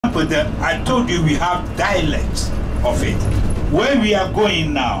but I told you we have dialects of it. Where we are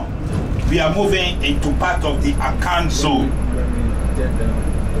going now, we are moving into part of the Akan zone.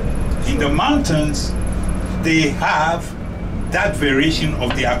 In the mountains, they have that variation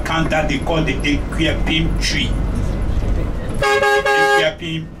of the Akan that they call the Equiapim tree.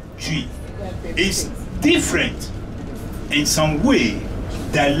 Equiapim tree is different in some way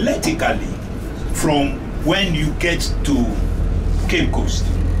dialectically from when you get to Cape Coast,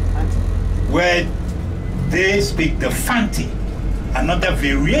 where they speak the Fanti, another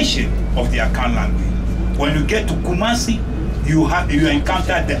variation of the Akan language. When you get to Kumasi, you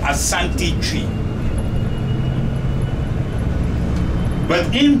encounter the Asante tree.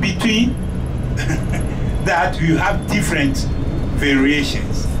 But in between that, you have different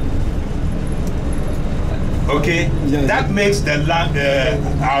variations. Okay, that makes the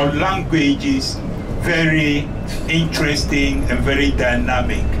our languages very interesting and very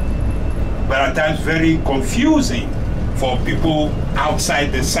dynamic, but at times very confusing for people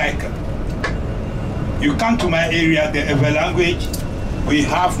outside the cycle. You come to my area, the Ewe language, we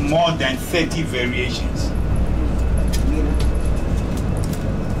have more than 30 variations.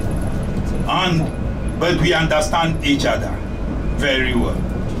 But we understand each other very well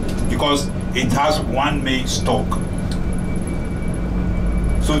because it has one main stock.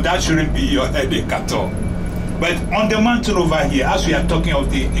 So that shouldn't be your headache at all. But on the mountain over here, as we are talking of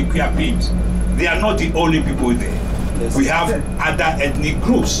the Equiapims, they are not the only people there. Yes. We have other ethnic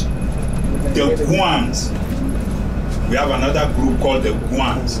groups. The Guans, we have another group called the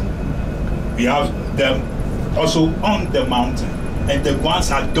Guans. We have them also on the mountain. And the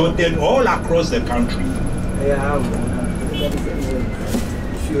Guans are dotted all across the country.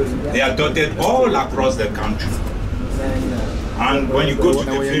 They are dotted all across the country. And when you go to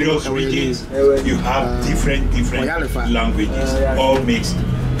the various regions, you have different languages all mixed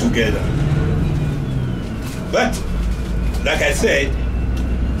together. But, like I said,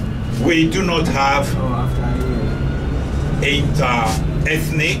 we do not have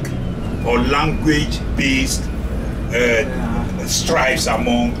inter-ethnic or language-based strifes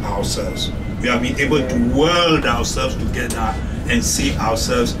among ourselves. We have been able to weld ourselves together and see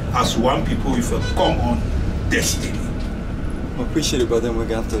ourselves as one people with a common destiny. I appreciate it, but then we're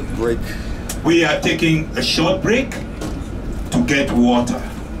going to have to break. We are taking a short break to get water.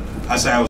 As I was